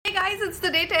guys, it's the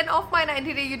day 10 of my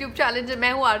 90-day YouTube challenge and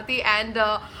मैं हूँ आरती and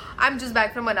I'm just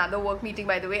back from another work meeting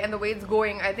by the way, and the way it's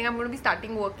going I think I'm going to be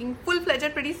starting working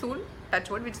full-fledged pretty soon, touch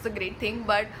wood, which is a great thing,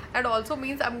 but that also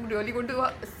means I'm really going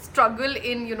to struggle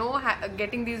in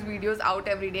getting these videos out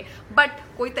every day, but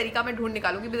कोई तरीका मैं ढूंढ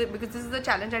निकालूंगी because this is a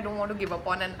challenge I don't want to give up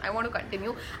on and I want to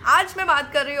continue. आज मैं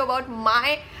बात कर रही हूँ about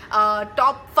my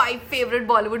top 5 favorite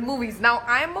Bollywood movies. Now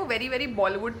I am a very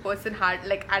Bollywood person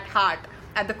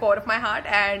at the core of my heart,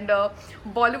 and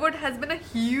Bollywood has been a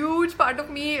huge part of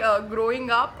me growing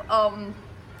up.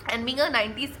 And being a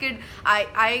 90s kid,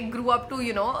 I grew up to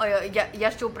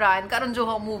Yash Chopra and Karan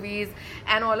Johar movies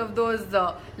and all of those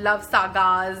love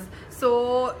sagas.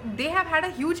 So they have had a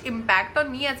huge impact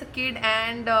on me as a kid,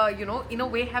 and in a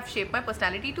way have shaped my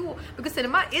personality too, because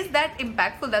cinema is that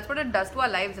impactful. That's what it does to our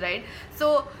lives, right?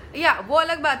 So yeah, वो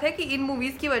अलग बात है कि इन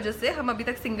movies की वजह से हम अभी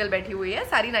तक सिंगल बैठी हुई है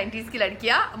सारी 90s की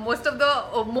लड़कियां,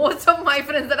 most of my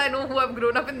friends that I know who have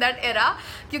grown up in that era,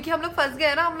 क्योंकि हम लोग फंस गए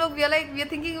हैं ना. हम लोग we are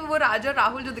thinking वो राज और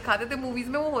राहुल जो दिखाते थे मूवीज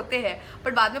में वो होते हैं,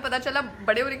 बट बाद में पता चला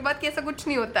बड़े होने के बाद कि ऐसा कुछ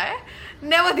नहीं होता है.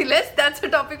 Nevertheless, that's a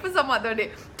topic for some other day.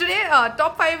 Today,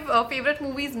 top 5 favorite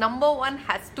movies. Number 1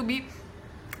 has to be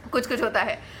कुछ कुछ होता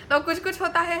है. Now कुछ कुछ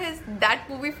होता है is that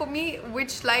movie for me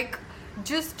which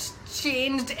just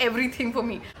changed everything for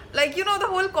me. The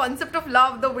whole concept of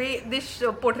love, the way this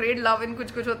portrayed love in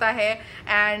Kuch Kuch Hota Hai,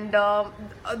 and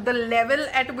the level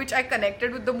at which I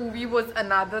connected with the movie was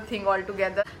another thing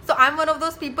altogether. So I'm one of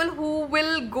those people who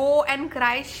will go and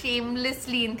cry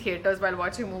shamelessly in theaters while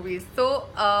watching movies. So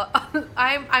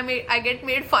I get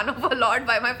made fun of a lot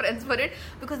by my friends for it,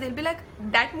 because they'll be like,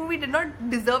 that movie did not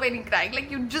deserve any crying.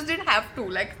 You just didn't have to.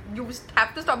 You just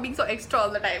have to stop being so extra all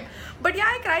the time. But yeah,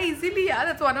 I cry easily. Yeah,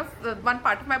 that's one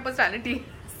part of my personality.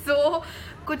 So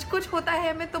कुछ कुछ होता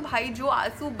है में तो भाई जो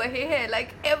आंसू बहे हैं,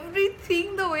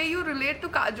 everything, the way you relate to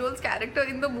Kajol's character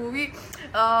in the movie,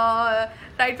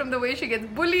 right from the way she gets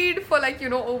bullied for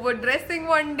overdressing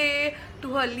one day,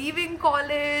 to her leaving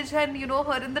college, and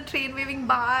her in the train waving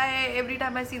bye. Every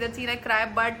time I see that scene I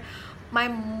cry. But my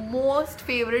most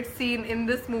favorite scene in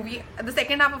this movie, the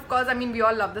second half, of course, we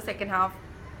all love the second half.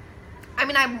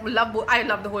 I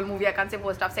love the whole movie. I can't say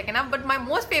first half, second half, but my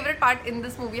most favorite part in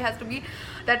this movie has to be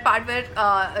that part where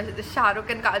Shah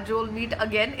Rukh and Kajol meet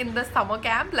again in the summer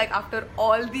camp, after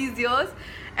all these years,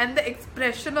 and the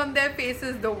expression on their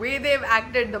faces, the way they've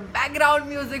acted, the background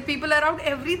music, people around,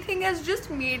 everything has just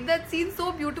made that scene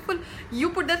so beautiful.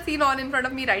 You put that scene on in front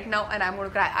of me right now and I'm going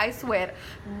to cry, I swear.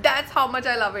 That's how much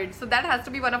I love it. So that has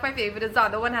to be one of my favorites. The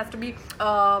other one has to be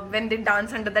when they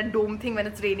dance under that dome thing when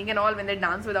it's raining and all, when they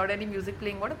dance without any music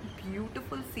playing. What a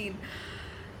beautiful scene.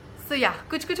 So yeah,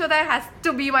 Kuch Kuch Hota Hai has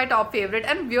to be my top favorite.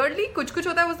 And weirdly, Kuch Kuch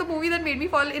Hota Hai was the movie that made me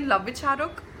fall in love with Shah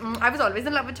Rukh. I was always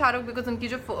in love with Shah Rukh because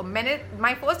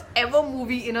my first ever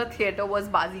movie in a theatre was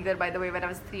Bazigar, by the way, when I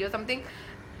was 3 or something.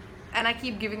 And I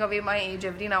keep giving away my age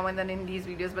every now and then in these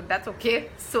videos, but that's okay.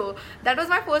 So that was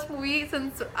my first movie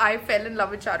since I fell in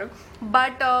love with Shah Rukh.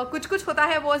 But Kuch Kuch Hota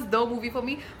Hai was the movie for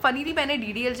me. Funnily, मैंने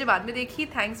DDLJ बाद में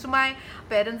देखी, thanks to my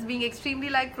parents being extremely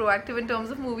proactive in terms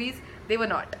of movies. They were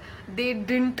not. They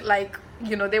didn't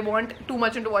they weren't too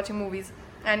much into watching movies.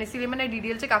 And इसीलिए मैंने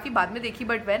DDLJ काफी बाद में देखी.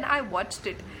 But when I watched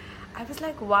it, I was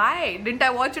like, why didn't I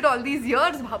watch it all these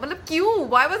years? क्यों?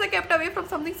 Why was I kept away from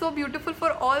something so beautiful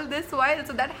for all this while?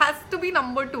 So that has to be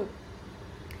number 2.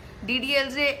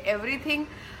 DDLJ, everything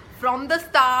from the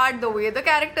start, the way the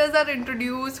characters are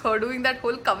introduced, her doing that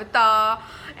whole kavita,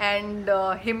 and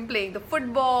him playing the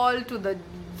football, to the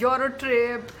Euro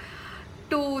trip,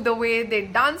 to the way they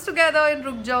dance together in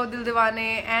Ruk Jao Dil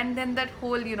Diwane, and then that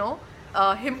whole,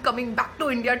 him coming back to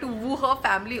India to woo her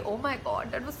family. Oh my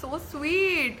god, that was so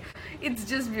sweet. It's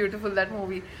just beautiful, that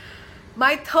movie.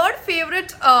 My third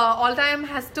favorite all time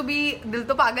has to be Dil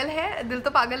To Pagal Hai. Dil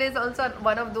To Pagal is also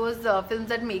one of those films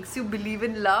that makes you believe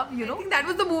in love. I think that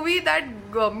was the movie that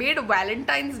made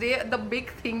Valentine's Day the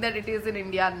big thing that it is in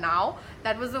India now.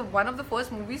 That was one of the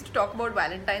first movies to talk about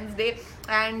Valentine's Day,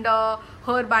 and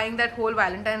her buying that whole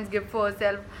Valentine's gift for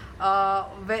herself.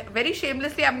 Very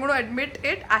shamelessly, I'm going to admit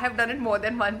it, I have done it more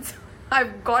than once.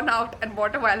 I've gone out and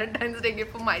bought a Valentine's Day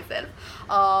gift for myself,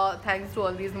 thanks to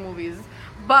all these movies.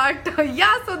 But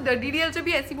yeah, so the DDLJ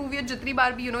भी ऐसी movie है जितनी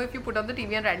बार भी if you put on the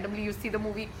TV and randomly you see the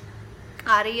movie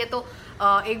आ रही है, तो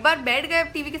एक बार बैठ गए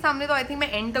टीवी के सामने तो I think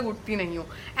मैं end तक उठती नहीं हूँ.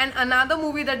 And another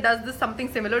movie that does this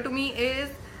something similar to me is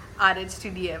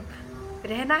RHTDM.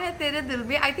 रहना है तेरे दिल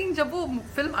में. I think जब वो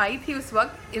फिल्म आई थी उस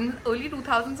वक्त in early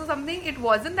 2000s or something, it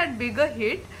wasn't that big a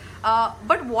hit.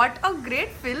 But what a great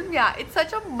film. Yeah, it's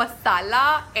such a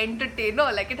masala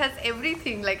entertainer. It has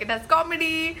everything. It has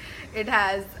comedy, it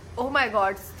has oh my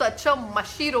god, such a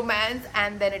mushy romance,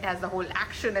 and then it has the whole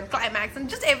action and climax and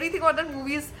just everything about that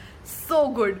movie is so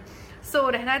good.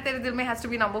 So Rehna Hai Tere Dil Mein has to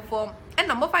be number 4. And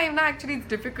number 5 now actually it's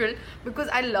difficult because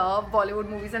I love Bollywood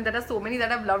movies and there are so many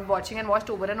that I've loved watching and watched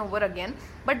over and over again.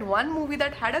 But one movie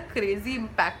that had a crazy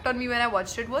impact on me when I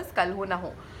watched it was Kal Ho Na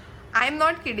Ho. I'm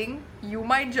not kidding, you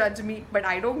might judge me, but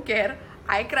I don't care.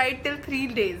 I cried till 3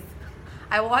 days.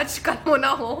 I watched Kal Ho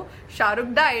Na Ho, Shah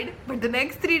Rukh died, but the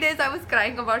next 3 days I was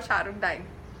crying about Shah Rukh dying.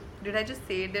 Did I just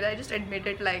say it? Did I just admit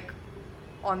it like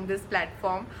on this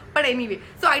platform? But anyway,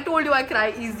 so I told you I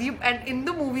cry easy, and in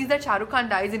the movies that Shah Rukh Khan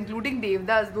dies, including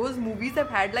Devdas, those movies have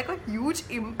had like a huge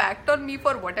impact on me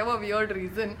for whatever weird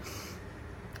reason.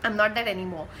 I'm not that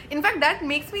anymore. In fact, that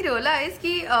makes me realize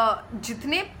कि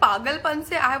जितने पागलपन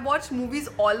से I have watched movies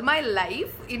all my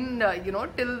life in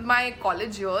till my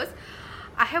college years,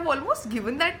 I have almost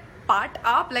given that part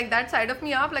up, like that side of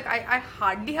me up. Like I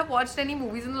hardly have watched any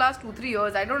movies in the last 2-3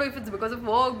 years. I don't know if it's because of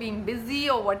work, being busy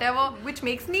or whatever, which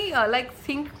makes me like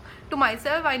think to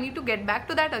myself, I need to get back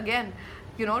to that again.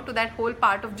 To that whole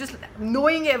part of just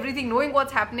knowing everything, knowing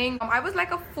what's happening. I was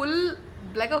like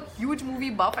a huge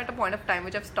movie buff at a point of time,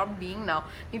 which I've stopped being now.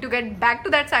 Need to get back to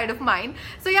that side of mine.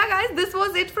 So yeah guys, this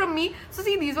was it from me. So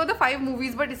see, these were the 5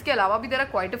 movies, but iske alawa bhi there are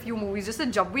quite a few movies. Just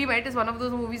Jab We Met is one of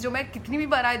those movies jo main kitni bhi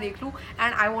baar dekh lu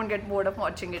and I won't get bored of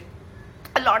watching it.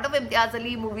 A lot of Imtiaz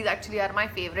Ali movies actually are my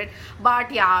favorite,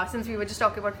 but yeah, since we were just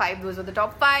talking about 5, those were the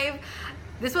top 5.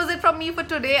 This was it from me for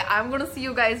today. I'm going to see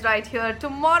you guys right here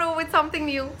tomorrow with something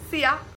new. See ya.